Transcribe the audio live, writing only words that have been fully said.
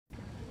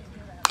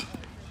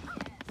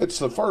It's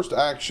the first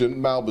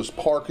action Malbus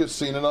Park has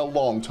seen in a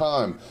long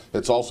time.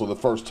 It's also the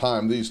first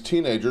time these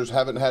teenagers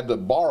haven't had to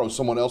borrow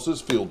someone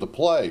else's field to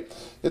play.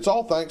 It's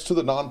all thanks to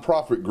the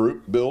nonprofit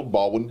group Build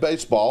Baldwin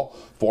Baseball,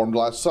 formed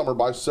last summer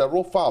by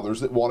several fathers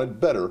that wanted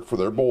better for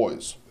their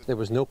boys. There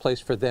was no place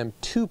for them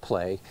to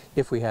play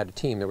if we had a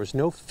team. There was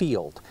no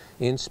field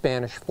in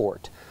Spanish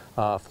Fort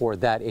for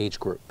that age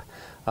group.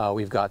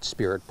 We've got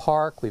Spirit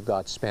Park, we've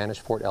got Spanish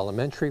Fort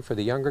Elementary for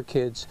the younger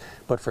kids,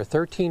 but for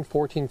 13,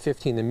 14,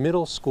 15, the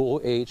middle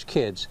school age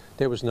kids,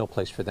 there was no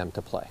place for them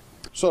to play.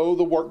 So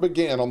the work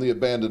began on the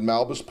abandoned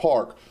Malbus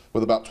Park.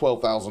 With about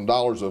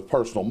 $12,000 of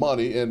personal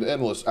money and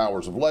endless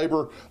hours of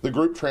labor, the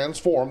group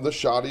transformed the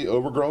shoddy,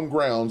 overgrown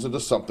grounds into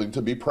something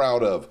to be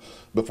proud of.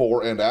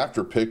 Before and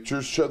after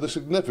pictures show the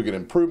significant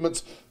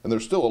improvements, and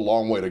there's still a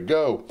long way to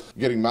go.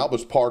 Getting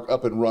Malbus Park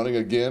up and running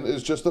again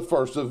is just the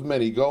first of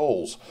many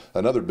goals.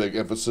 Another big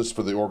emphasis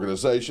for the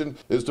organization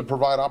is to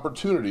provide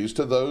opportunities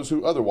to those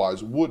who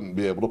otherwise wouldn't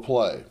be able to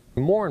play.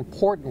 More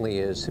importantly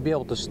is to be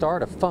able to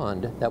start a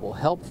fund that will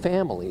help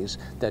families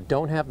that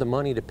don't have the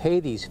money to pay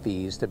these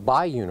fees to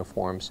buy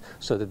uniforms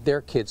so that their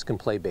kids can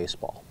play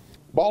baseball.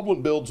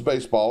 Baldwin Builds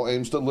Baseball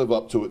aims to live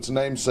up to its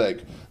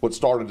namesake. What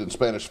started in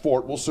Spanish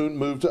Fort will soon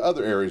move to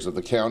other areas of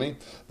the county.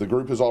 The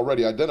group has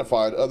already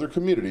identified other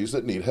communities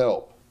that need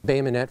help.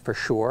 Bay Minette for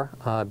sure,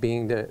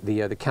 being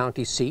the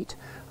county seat.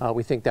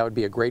 We think that would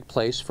be a great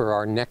place for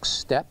our next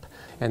step.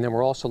 And then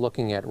we're also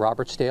looking at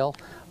Robertsdale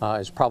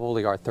as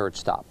probably our third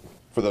stop.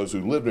 For those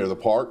who live near the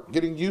park,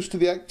 getting used to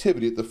the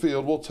activity at the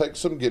field will take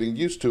some getting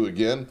used to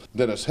again.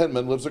 Dennis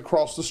Henman lives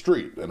across the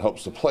street and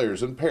hopes the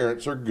players and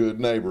parents are good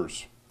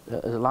neighbors.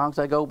 As long as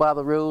I go by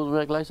the rules and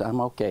regulations, I'm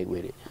okay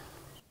with it.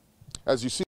 As you see